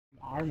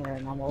armor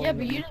and I'm over Yeah,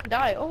 but here. you didn't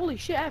die. Holy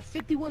shit, I have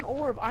 51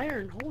 ore of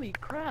iron. Holy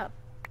crap.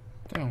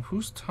 Damn,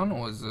 whose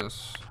tunnel is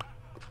this?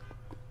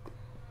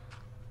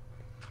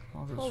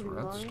 All this Probably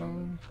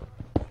redstone?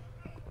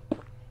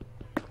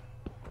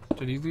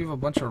 Did he leave a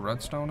bunch of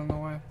redstone in the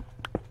way?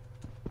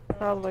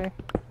 Probably.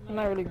 I'm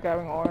not really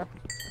grabbing ore.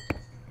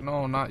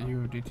 No, not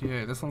you,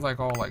 DTA. This one's like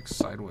all like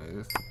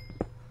sideways.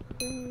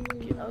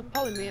 Yeah,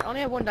 probably me. I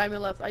only have 1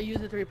 diamond left. I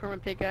used the 3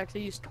 permanent pickaxe. I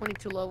used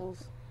 22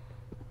 levels.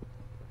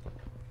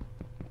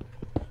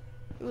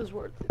 It was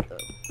worth it though.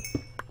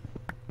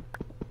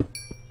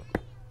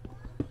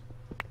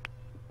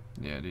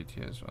 Yeah,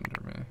 DTA is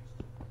under me.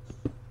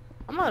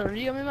 I'm not under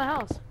you. I'm in my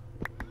house.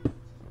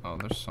 Oh,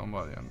 there's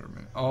somebody under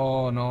me.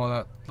 Oh no,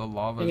 that the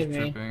lava's Look at me.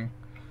 dripping.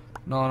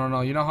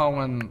 No. You know how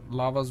when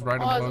lava's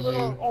right Oh, it's a above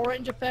little you?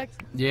 orange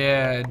effect.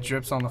 Yeah, it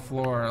drips on the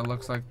floor. It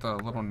looks like the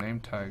little name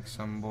tag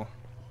symbol.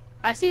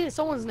 I see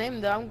someone's name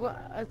there. I'm going.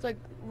 It's like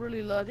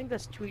really low. I think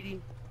that's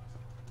Tweety.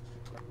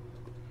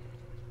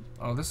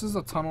 Oh, this is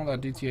the tunnel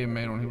that DTA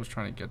made when he was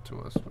trying to get to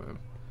us, babe.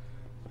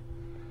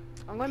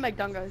 I'm going back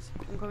down, guys.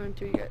 I'm coming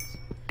to you guys.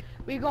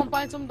 We gonna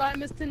find some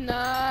diamonds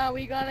tonight.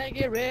 We gonna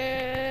get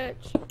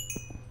rich.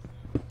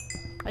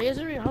 I guess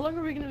how long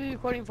are we gonna be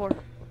recording for?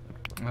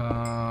 An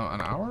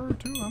hour or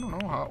two? I don't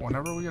know.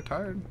 Whenever we get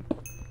tired.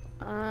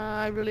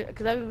 I really,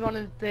 cause I've been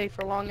wanting to play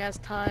for a long ass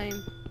time.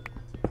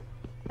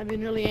 I've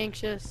been really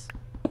anxious.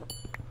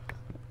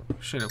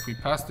 Shit, if we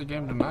pass the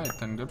game tonight,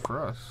 then good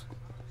for us.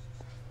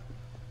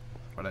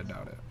 But I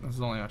doubt it. This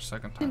is only our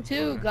second time. Season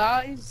 2, playing.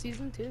 guys.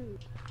 Season 2.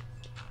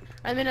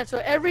 I mean, so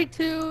every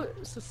 2,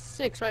 so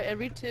 6, right?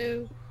 Every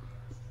 2,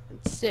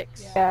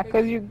 6. Yeah,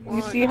 because you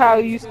see how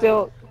you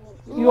still,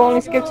 you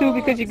only skip 2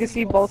 because you can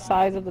see both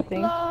sides of the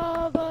thing.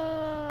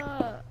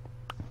 Lava!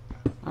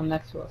 I'm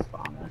next to a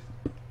spawner.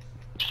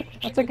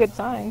 That's a good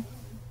sign.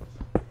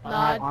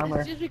 I have Nah,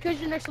 armor. just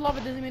because you're next to lava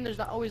doesn't mean there's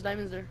not always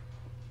diamonds there.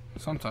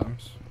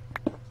 Sometimes.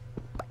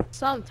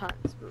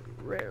 Sometimes, but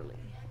rarely.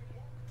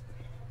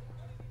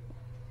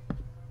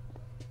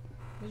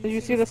 Did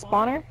you see the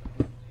spawner?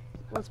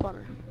 What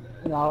spawner?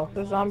 No.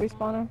 The zombie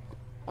spawner?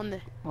 On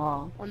the,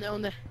 Oh. on the,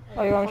 on the,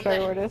 Oh, you want me to show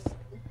you where it is?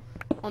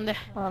 on the.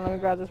 Hold on, let me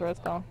grab this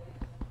redstone.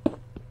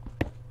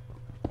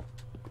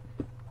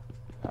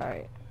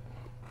 Alright.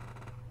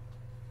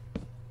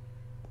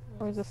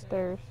 Where's the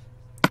stairs?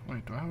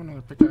 Wait, do I have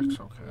another pickaxe?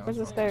 Okay. I Where's was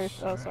the about to stairs?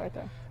 Oh, it's say. right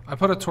there. I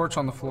put a torch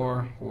on the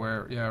floor.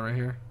 Where? Yeah, right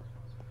here.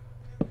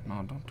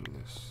 No, don't do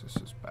this. This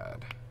is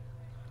bad.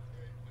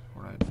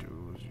 What I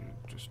do is you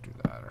just do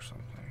that or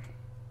something.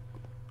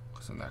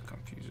 Because then that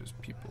confuses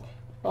people.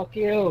 Fuck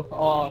you.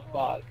 Oh,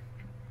 fuck.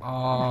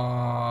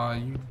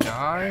 You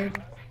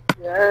died?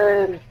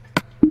 Yes.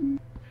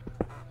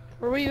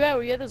 Where were you at?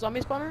 Were you at the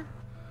zombie spawner?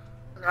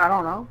 I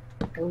don't know.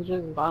 It was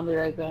just boundary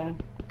right there.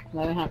 And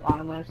I didn't have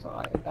armor, so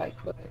I died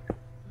quick.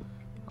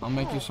 I'll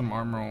make you some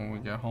armor when we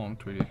get home,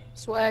 Tweety.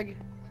 Swag.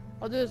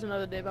 I'll do this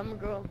another day, but I'm gonna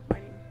go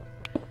mining.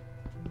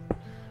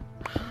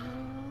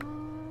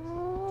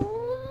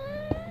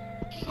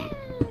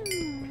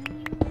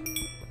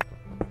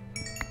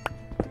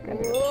 Gonna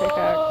get a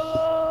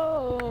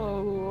pickaxe.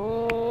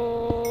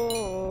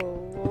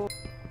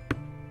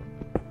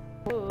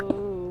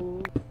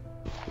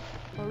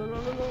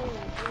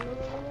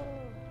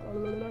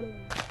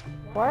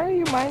 Why are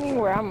you mining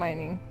where I'm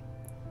mining?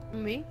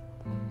 Me?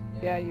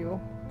 Yeah, you.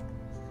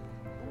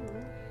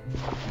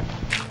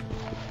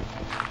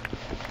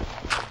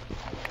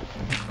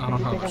 I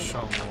don't have a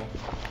shovel.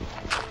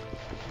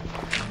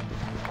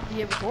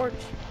 You have a torch.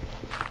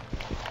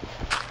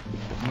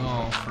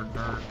 No, for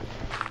dirt.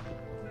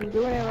 You're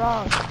doing it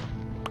wrong.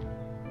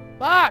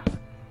 Fuck!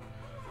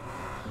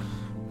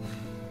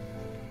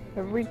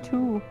 Every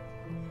 2.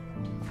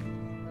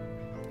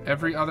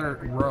 Every other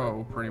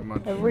row, pretty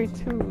much. Every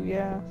 2,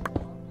 yeah.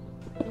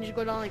 You just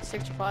go down like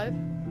 6 or 5?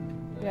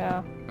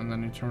 Yeah. And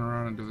then you turn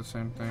around and do the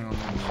same thing on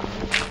the other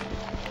side.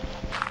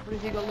 What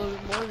if you go a little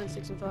bit more than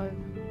 6 and 5?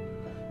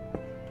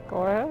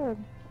 Go ahead.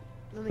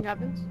 Nothing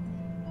happens?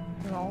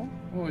 No.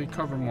 Well, you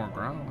cover more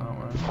ground that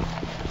way.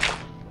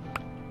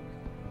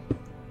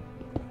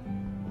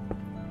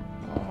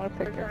 Oh, my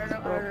pickaxe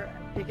broke. Our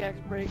pickaxe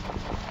break.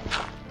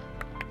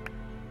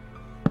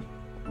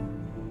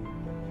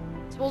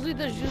 Supposedly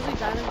there's usually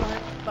diamonds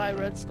by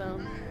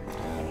redstone.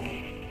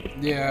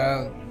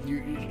 Yeah,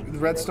 the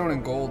redstone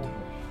and gold.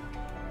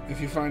 If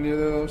you find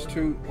either of those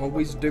two,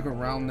 always dig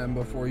around them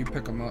before you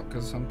pick them up,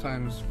 because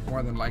sometimes,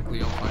 more than likely,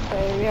 you'll find them.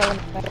 Okay, we have an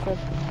extra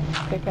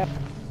pickaxe.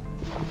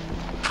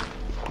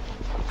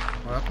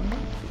 What happened?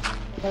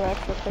 We have an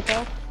extra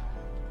pickaxe.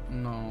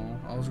 No,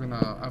 I was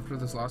gonna, after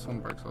this last one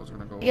breaks, I was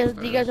gonna go Do you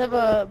upstairs. guys have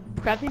a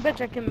crafting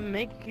bench? I can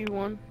make you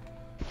one.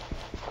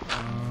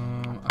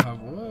 I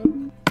have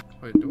wood.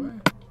 Wait, do I?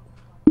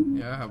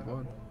 Yeah, I have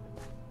wood.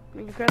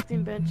 Make a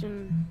crafting bench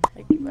and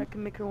I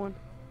can make her one.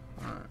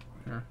 Alright,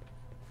 here.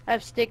 I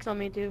have sticks on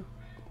me too.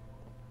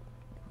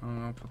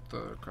 I'm gonna put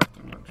the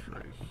crafting bench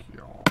right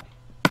here.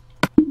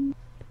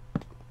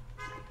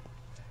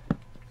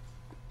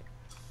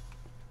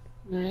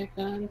 I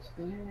can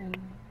stand.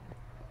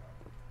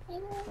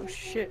 Oh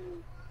shit.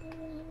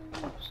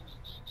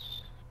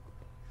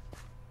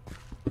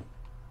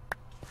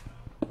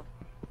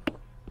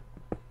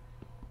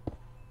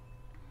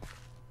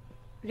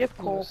 You have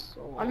coal.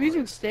 I'm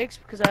using sticks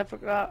because I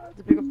forgot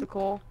to pick up the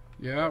coal.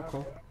 Yeah,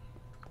 cool.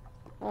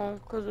 Oh,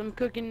 because I'm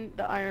cooking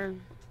the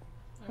iron.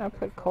 I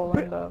put coal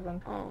in the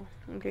oven. Oh,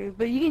 okay.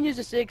 But you can use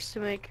the sticks to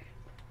make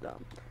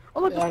them.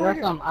 Oh, look, Yeah, I there's got coal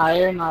here. some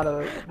iron out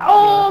of.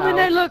 Oh, your and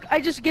then house. look, I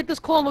just get this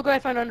coal and look what I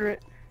found under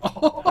it.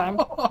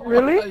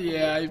 Really?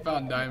 Yeah, I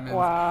found diamonds.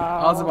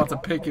 Wow. I was about to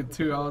pick it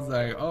too. I was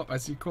like, oh, I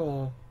see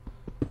coal.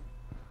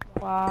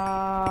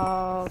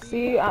 Wow.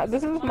 See,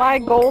 this is my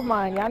gold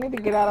mine. Y'all need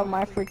to get out of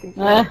my freaking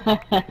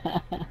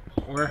field.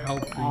 We're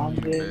helping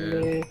you,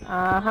 babe.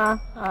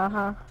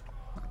 Uh-huh.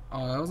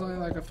 Oh, that was only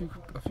like a few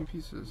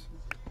pieces.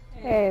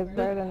 Hey, it's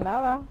better than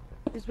nada.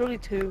 It's really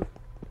 2.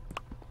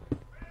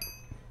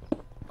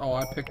 Oh,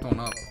 I picked one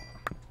up.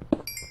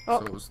 Oh,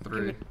 So it was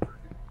 3.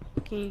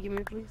 Can you give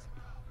me, please?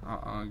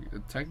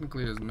 It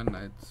technically is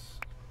midnight's.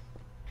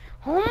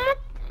 Oh,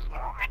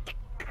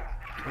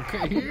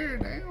 Okay, here,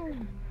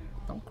 damn.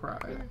 Don't cry.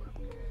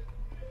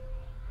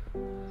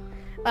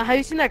 have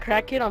you seen that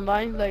crack kid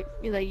online? Like,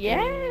 he's like,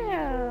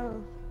 yeah.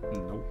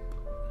 Nope.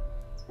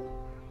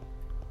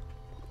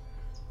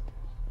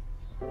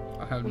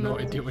 I have no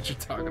idea what you're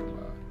talking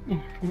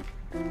about.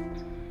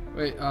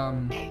 Wait,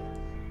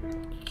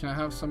 can I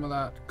have some of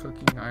that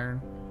cooking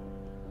iron?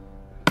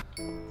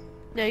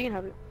 Yeah, you can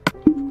have it.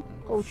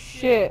 Oh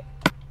shit.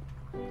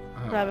 I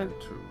have Seven.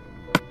 13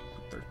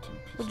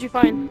 pieces. What'd you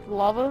find?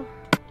 Lava?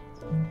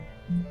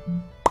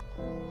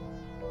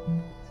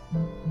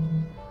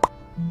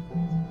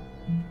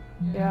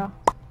 Yeah.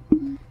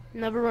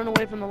 Never run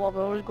away from the lava.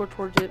 Always go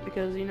towards it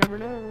because you never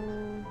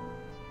know.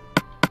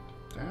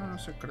 Damn,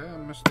 se crea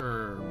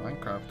Mr.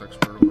 Minecraft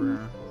expert over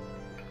here.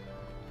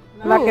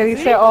 Like Ooh, he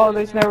see? said, oh,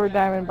 there's never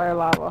diamond by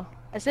lava.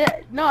 I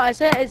said no. I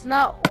said it's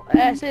not.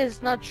 I said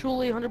it's not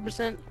truly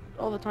 100%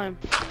 all the time.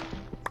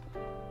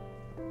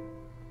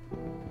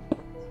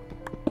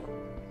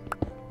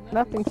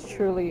 Nothing's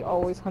truly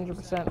always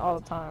 100% all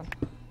the time.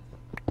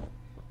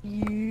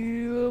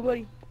 Yeah,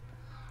 buddy.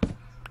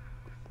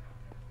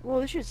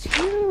 Whoa, this shit's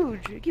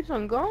huge. It keeps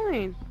on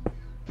going.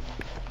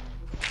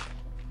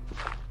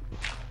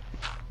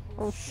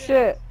 Oh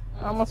shit.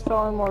 I almost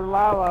fell in more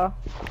lava.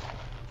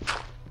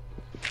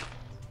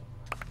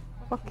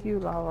 Fuck you,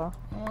 lava.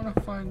 I wanna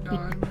find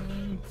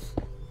diamonds.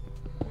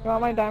 You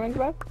want my diamonds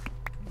back?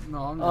 No,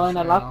 I'm just Oh, and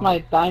I lost saying. my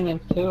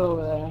diamonds too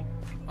over there.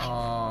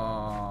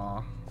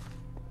 Aw.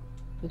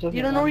 It's just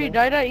You don't know where you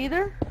remember. died at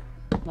either?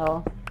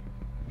 No.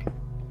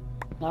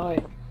 No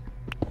wait.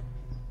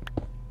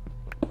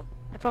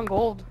 I found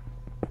gold.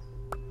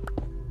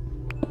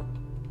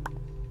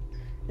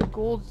 If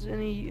gold's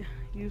any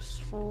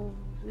useful,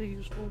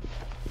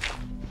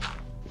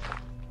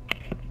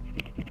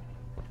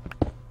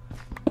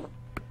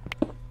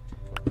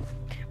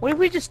 What if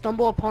we just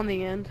stumble upon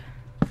the end?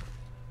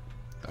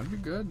 That'd be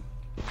good.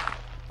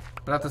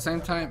 But at the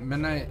same time, me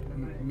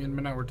and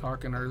Midnight were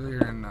talking earlier,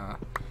 and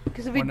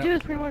Because if we do,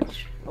 it's pretty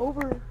much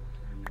over.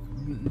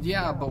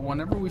 yeah, but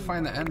whenever we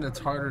find the end, it's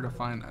harder to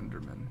find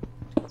Enderman.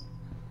 You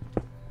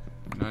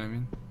know what I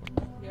mean?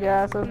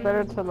 Yeah, so it's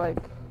better to like...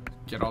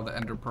 Get all the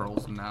Ender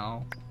Pearls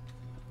now,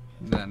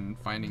 than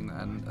finding the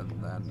end and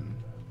then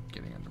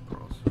getting Ender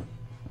Pearls.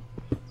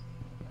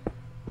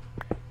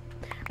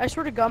 I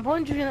swear to God, I'm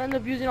probably just gonna end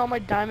up using all my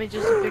diamonds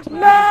just to fix my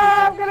No,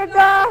 I'm gonna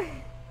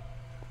die!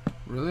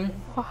 Really?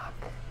 Fuck.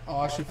 Oh,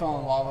 I actually fell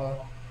in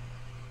lava.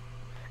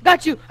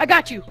 Got you! I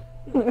got you!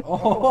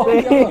 Oh,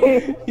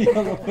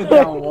 you put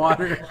down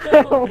water.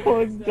 I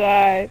almost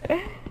died.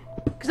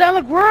 Cause I'm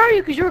like, where are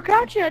you? Cause you were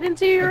crouching. I didn't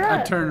see you.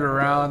 I turned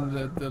around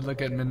to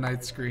look at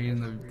Midnight's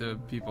screen. The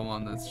people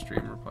on the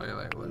stream were probably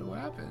like, what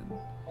happened?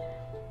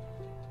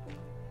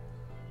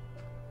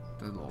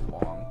 The little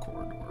long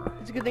corridor.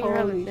 It's a good thing you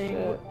have the Holy thing.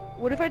 shit.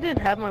 What if I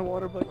didn't have my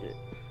water bucket?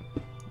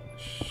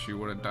 She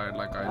would have died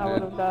like I I would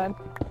did. have died.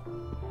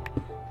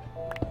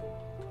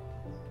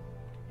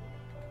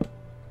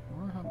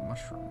 Where do I have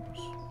mushrooms?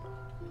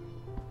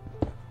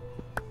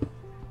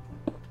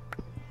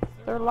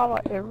 Is there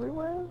lava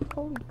everywhere?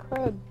 Holy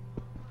crud.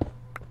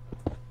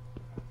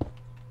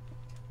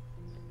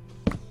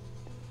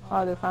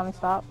 Oh, did it finally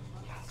stop?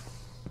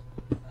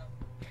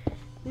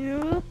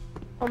 Yeah.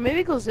 Or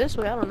maybe it goes this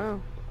way. I don't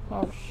know.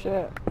 Oh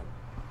shit.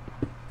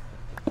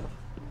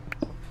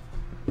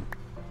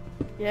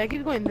 Yeah, it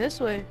keeps going this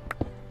way.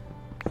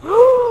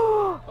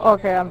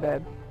 Okay, I'm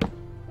dead.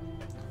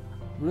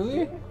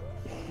 Really?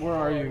 Where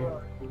are you?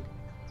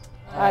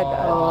 I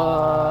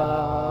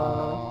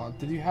died.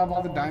 Did you have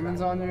all the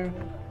diamonds on you?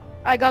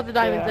 I got the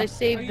diamonds. Yeah. I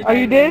saved the Oh,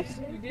 you did?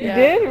 diamonds. You Yeah.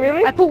 did?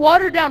 Really? I put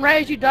water down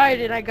right as you died,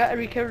 and I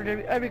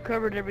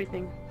recovered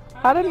everything.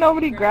 How did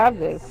nobody grab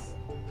this?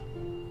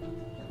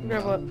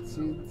 Grab what? Melon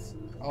seeds.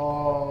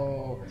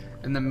 Oh,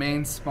 in the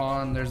main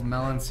spawn, there's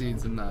melon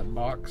seeds in that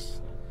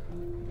box.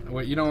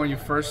 Wait, you know when you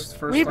first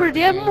Reaper, start do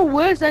you have the more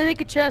woods? I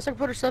make a chest. I can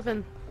put her stuff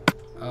in. game?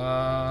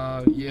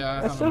 Yeah. I It's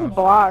have just enough.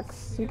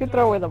 blocks. You could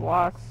throw away the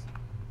blocks.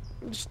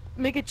 Just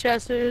make a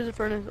chest. Here's a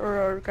furnace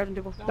or a crafting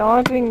table. The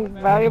only thing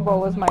valuable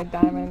was my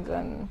diamonds,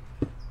 and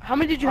How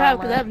many did you have?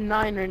 Because I Armor. have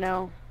 9 right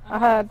now. I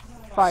had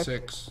 5.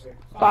 6.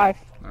 5.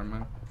 Never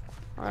mind.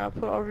 Alright, I'll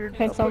put over your.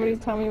 Can somebody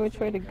tell me which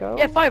way to go?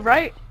 Yeah, 5,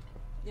 right?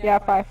 Yeah,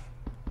 5.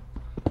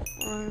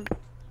 Alright.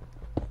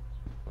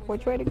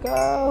 Which way to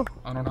go?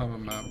 I don't have a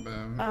map,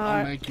 man.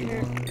 I'll make you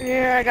one.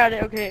 Here, I got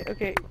it. Okay,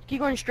 okay. Keep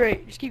going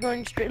straight. Just keep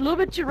going straight. A little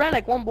bit to your right,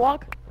 like 1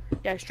 block.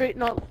 Yeah, straight.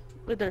 No,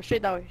 right there.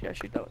 Straight that way. Yeah,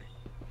 straight that way.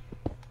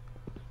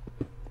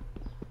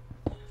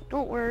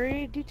 Don't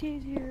worry,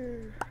 DT's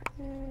here.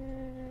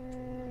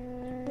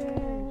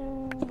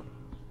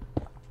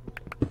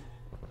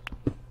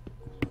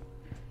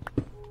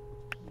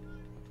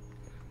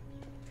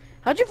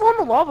 How'd you fall in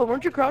the lava?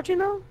 Weren't you crouching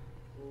though?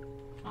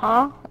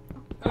 Huh?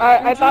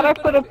 I thought I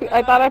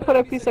put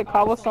a piece of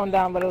cobblestone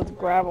down, but it was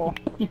gravel.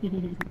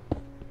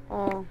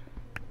 Oh.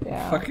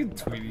 Yeah. Fucking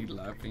Tweety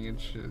laughing and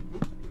shit.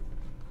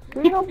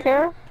 We don't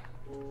care.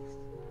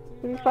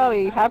 He's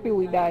probably happy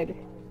we died.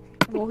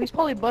 Well, he's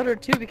probably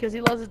buttered too because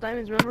he lost his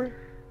diamonds, remember?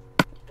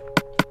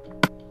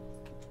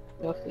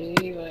 You'll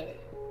see, but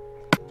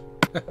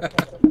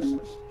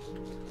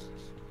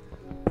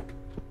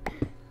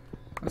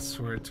I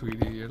swear,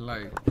 Tweety, you're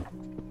like,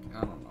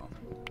 I don't know.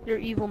 You're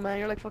evil, man.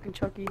 You're like fucking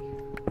Chucky.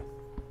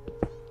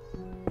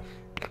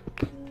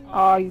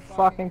 Oh, you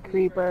fucking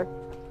creeper.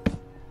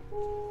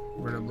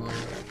 Where to blow?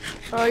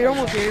 Oh, you're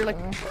almost here. You're like,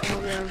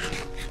 oh, yeah.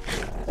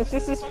 It's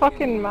just this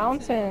fucking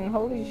mountain.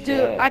 Holy Dude,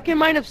 shit. I can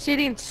mine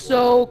obsidian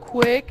so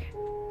quick.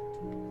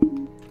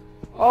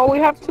 Oh, we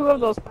have 2 of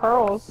those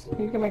pearls.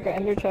 You can make an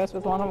ender chest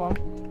with one of them.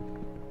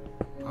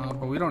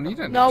 But we don't need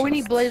it. No, we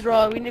need blaze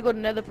rod. We need to go to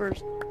nether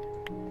first.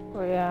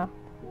 Oh, yeah.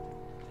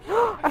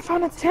 I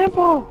found a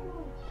temple!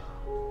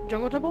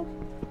 Jungle temple?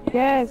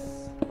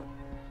 Yes.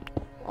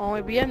 Oh,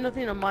 wait, we have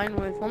nothing to mine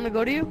with. Want me to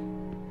go to you?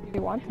 If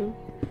you want to.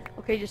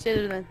 Okay, just stay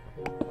there then.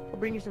 I'll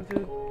bring you some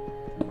food.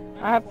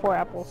 I have 4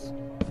 apples.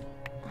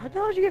 How the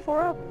hell did you get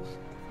 4 apples?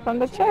 From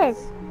the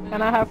chest.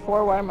 And I have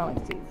 4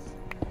 watermelon seeds.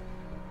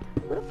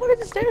 Where the fuck is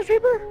the stairs,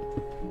 Reaper?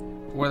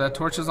 Where that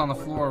torch is on the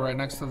floor, right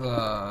next to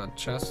the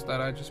chest that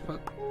I just put.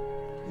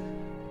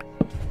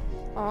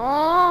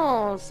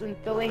 Oh, so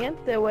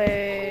inteligente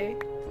way.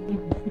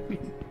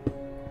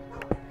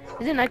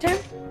 Is it nighttime?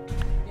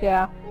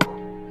 Yeah.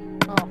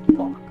 Oh,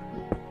 fuck.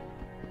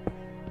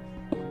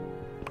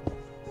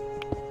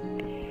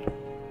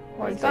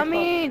 What I'm is it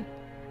coming!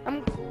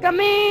 I'm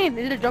coming!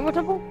 Is it a jungle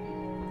temple?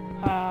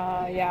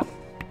 called? Yeah.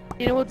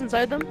 You know what's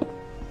inside them?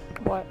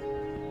 What?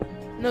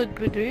 No,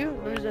 but do you?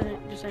 Or is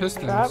that just saying?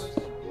 Pistons. Traps?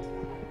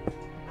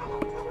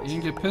 You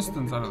can get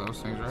pistons out of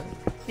those things, right?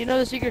 You know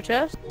the secret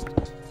chest?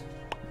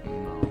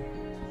 No.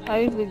 I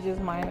usually just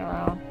mine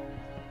around.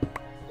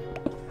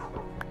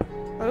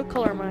 What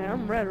color am I?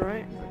 I'm red,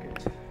 right?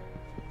 Okay.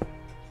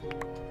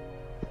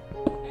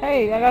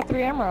 Hey, I got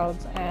 3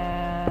 emeralds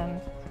and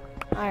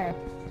iron.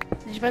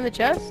 Did you find the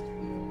chest?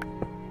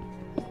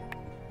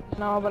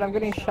 No, but I'm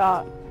getting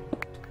shot.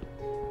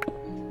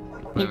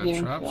 By Keep the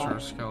getting traps or shot. a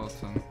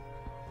skeleton?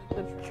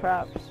 The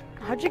traps.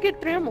 How'd you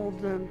get 3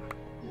 emeralds then?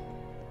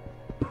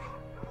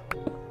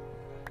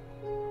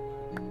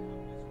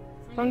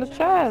 From the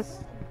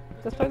chest.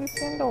 That's why the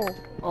spindle.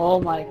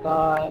 oh my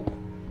god.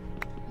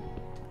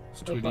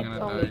 Is Tweety gonna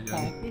Oh, die wait,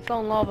 again? He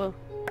fell in lava.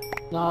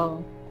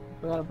 No.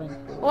 We gotta bring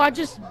food. Oh, I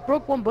just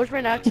broke one bush by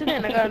an accident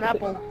and I got an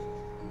apple.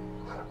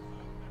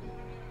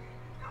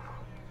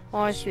 Oh,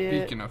 I see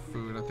it. Speaking of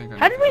food, I think I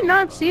How need did to we go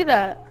not back. see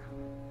that?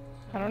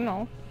 I don't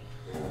know.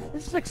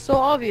 This is like so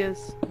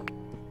obvious.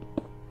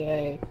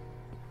 Yay.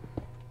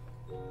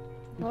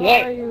 Where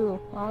Yay. are you?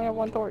 I only have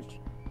 1 torch.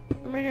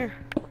 I'm right here.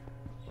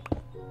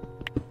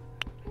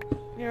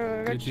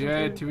 Here, I got Did you you?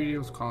 some food. Tweety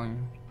was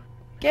calling.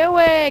 Get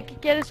away!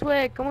 Get this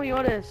way! Como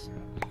llores?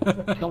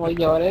 Como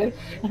llores.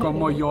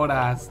 Como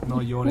lloras, no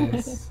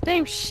llores.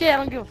 Same shit, I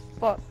don't give a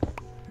fuck.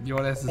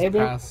 Llores is Hey,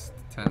 bro. past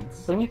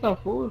tense. Bring me some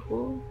food,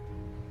 fool.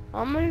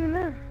 I'm not even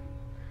there.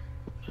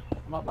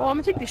 I'm up. Oh, I'm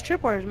gonna take these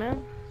tripwires,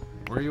 man.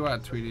 Where you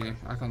at, Tweety?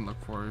 I can look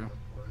for you.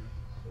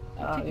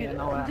 I don't Take even it,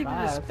 know I'm where taking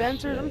I'm the at.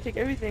 dispensers, I'm gonna Shit. take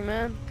everything,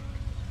 man.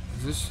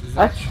 Is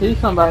I that see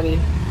somebody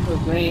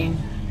with green.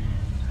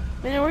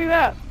 Man, where you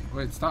at?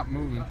 Wait, stop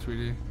moving,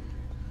 Tweety.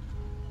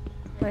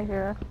 Right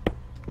here.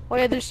 Oh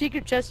yeah, there's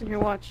secret chests in here,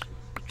 watch.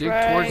 Dig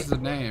Right towards the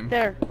name.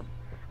 there.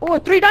 Oh,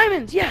 3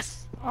 diamonds,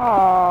 yes!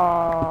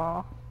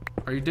 Aww.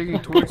 Are you digging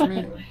towards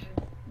me?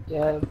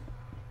 Yeah.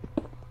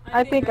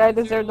 I think I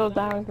deserve those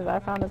diamonds because I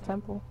found a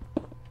temple.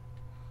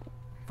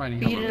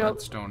 Finding You hella didn't know-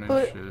 redstone and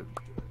but- shit.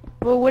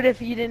 Well, what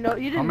if you didn't know?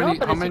 You didn't know many-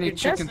 about how a many secret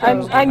chest, chicken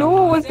though. things I knew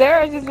it was there,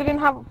 I just didn't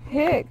have a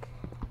pick.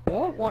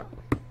 Yeah. Want,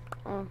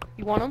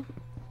 you want them?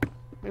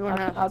 You want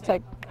half? I'll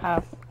take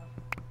half.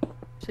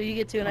 So you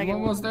get 2 and I I'm get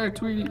 1. almost there,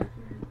 Tweety.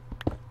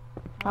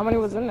 How many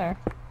was in there?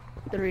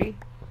 3.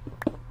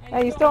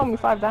 Hey, you still owe me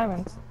 5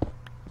 diamonds.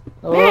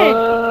 Man.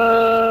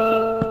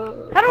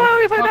 Oh. How do I owe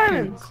you 5 Fucking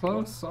diamonds.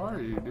 Close,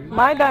 sorry, dude.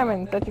 My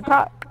diamonds that you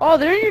caught. Oh,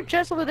 they're in your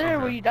chest over there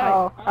where you died.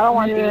 Oh, I don't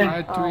want Yeah. these.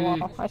 Alright, Oh, well,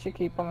 Tweety. I should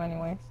keep them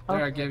anyways.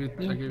 There, I gave you.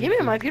 Give me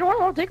them. If you don't want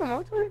them, I'll take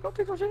them. Go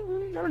take some shit.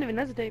 I don't even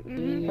hesitate.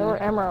 They were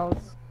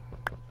emeralds.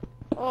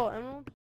 Oh, emerald.